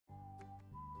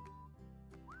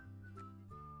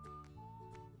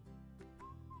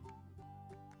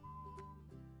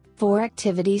4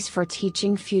 activities for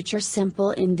teaching future simple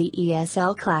in the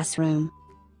ESL classroom.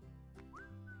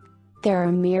 There are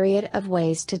a myriad of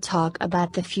ways to talk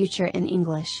about the future in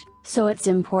English, so it's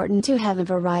important to have a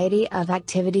variety of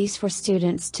activities for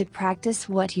students to practice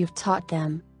what you've taught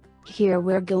them. Here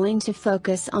we're going to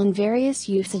focus on various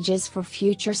usages for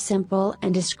future simple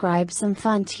and describe some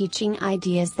fun teaching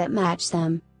ideas that match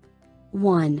them.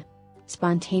 1.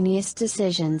 Spontaneous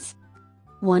decisions.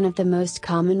 One of the most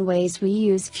common ways we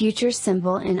use future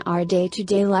simple in our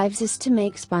day-to-day lives is to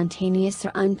make spontaneous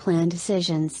or unplanned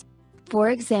decisions.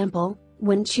 For example,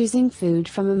 when choosing food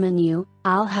from a menu,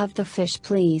 "I'll have the fish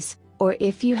please," or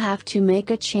if you have to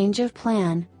make a change of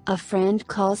plan, a friend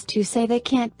calls to say they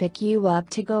can't pick you up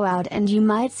to go out and you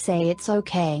might say it's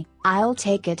okay, I'll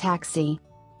take a taxi.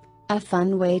 A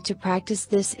fun way to practice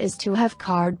this is to have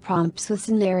card prompts with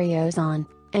scenarios on,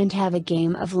 and have a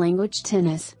game of language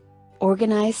tennis.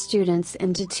 Organize students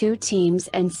into 2 teams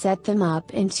and set them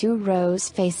up in 2 rows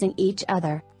facing each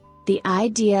other. The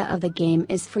idea of the game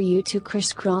is for you to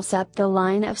crisscross up the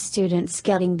line of students,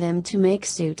 getting them to make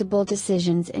suitable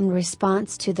decisions in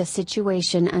response to the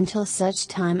situation until such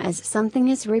time as something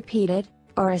is repeated,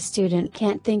 or a student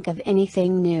can't think of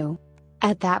anything new.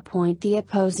 At that point the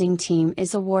opposing team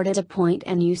is awarded a point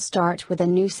and you start with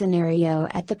a new scenario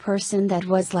at the person that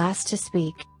was last to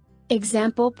speak.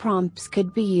 Example prompts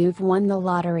could be: "You've won the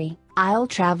lottery, I'll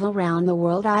travel around the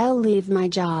world, I'll leave my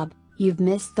job, you've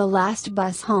missed the last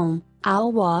bus home,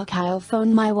 I'll walk, I'll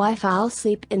phone my wife, I'll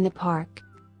sleep in the park."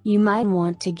 You might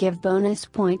want to give bonus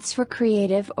points for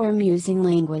creative or amusing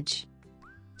language.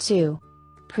 2.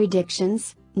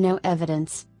 Predictions, no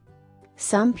evidence.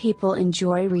 Some people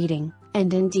enjoy reading,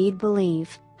 and indeed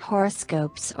believe,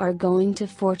 horoscopes are going to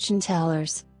fortune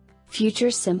tellers.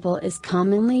 Future simple is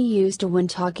commonly used when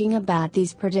talking about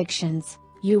these predictions.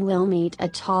 You will meet a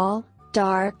tall,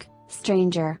 dark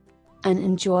stranger. An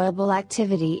enjoyable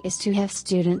activity is to have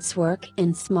students work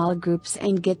in small groups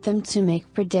and get them to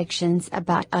make predictions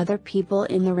about other people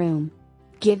in the room.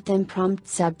 Give them prompt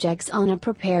subjects on a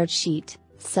prepared sheet,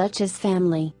 such as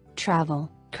family, travel,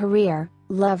 career,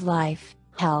 love life,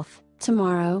 health,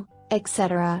 tomorrow,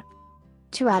 etc.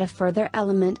 To add a further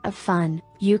element of fun,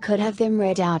 you could have them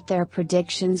read out their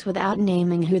predictions without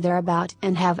naming who they're about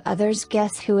and have others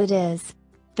guess who it is.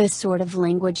 The sort of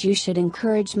language you should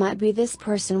encourage might be: "This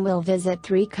person will visit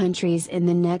 3 countries in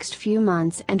the next few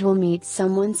months and will meet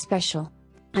someone special."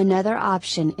 Another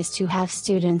option is to have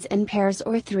students in pairs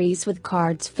or threes with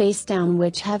cards face down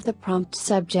which have the prompt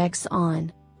subjects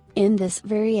on. In this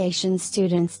variation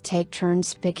students take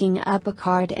turns picking up a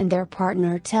card and their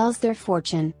partner tells their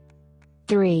fortune.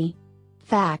 3.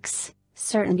 Facts,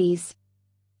 certainties.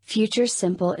 Future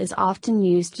simple is often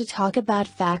used to talk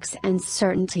about facts and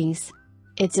certainties.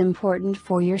 It's important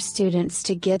for your students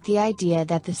to get the idea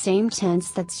that the same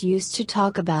tense that's used to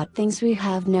talk about things we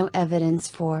have no evidence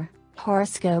for,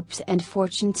 horoscopes and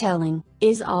fortune telling,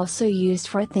 is also used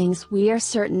for things we are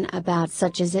certain about,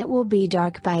 such as "It will be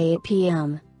dark by 8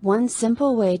 p.m. One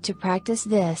simple way to practice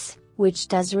this, which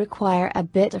does require a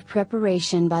bit of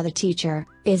preparation by the teacher,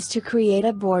 is to create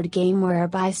a board game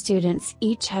whereby students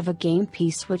each have a game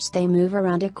piece which they move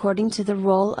around according to the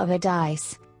roll of a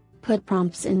dice. Put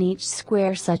prompts in each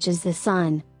square such as "the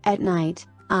sun, at night,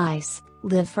 ice,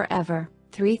 live forever,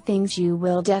 3 things you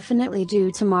will definitely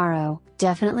do tomorrow,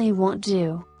 definitely won't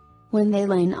do." When they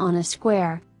land on a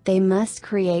square, they must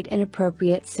create an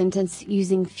appropriate sentence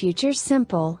using future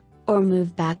simple, or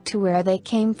move back to where they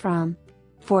came from.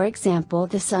 For example,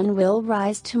 "The sun will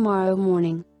rise tomorrow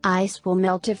morning, ice will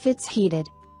melt if it's heated."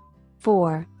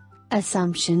 4.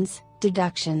 Assumptions,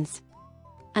 deductions.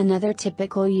 Another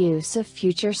typical use of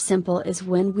future simple is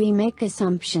when we make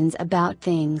assumptions about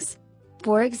things.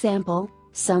 For example,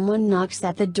 someone knocks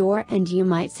at the door and you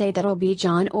might say that'll be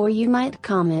John, or you might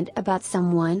comment about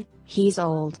someone, "He's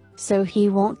old, so he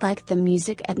won't like the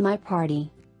music at my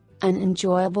party." An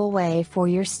enjoyable way for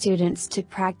your students to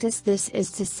practice this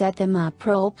is to set them up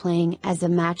role-playing as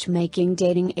a matchmaking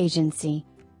dating agency.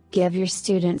 Give your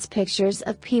students pictures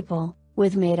of people,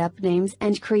 with made-up names,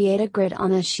 and create a grid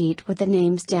on a sheet with the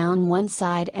names down one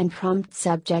side and prompt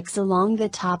subjects along the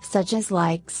top such as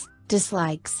likes,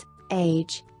 dislikes,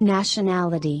 age,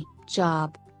 nationality,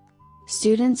 job.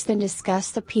 Students then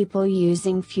discuss the people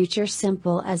using future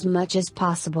simple as much as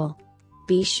possible.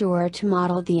 Be sure to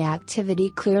model the activity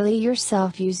clearly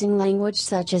yourself using language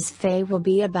such as "Faye will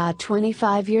be about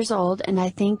 25 years old and I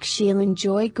think she'll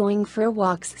enjoy going for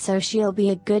walks, so she'll be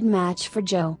a good match for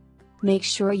Joe." Make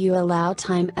sure you allow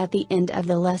time at the end of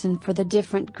the lesson for the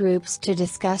different groups to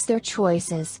discuss their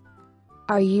choices.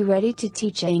 Are you ready to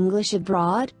teach English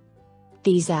abroad?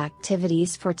 These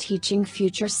activities for Teaching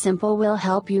Future Simple will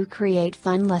help you create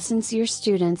fun lessons your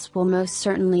students will most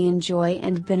certainly enjoy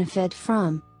and benefit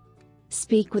from.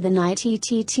 Speak with an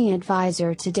ITTT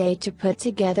advisor today to put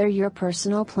together your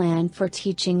personal plan for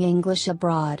teaching English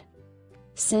abroad.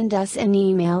 Send us an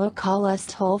email or call us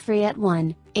toll-free at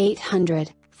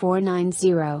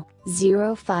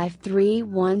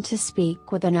 1-800-490-0531 to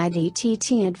speak with an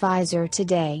ITTT advisor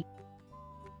today.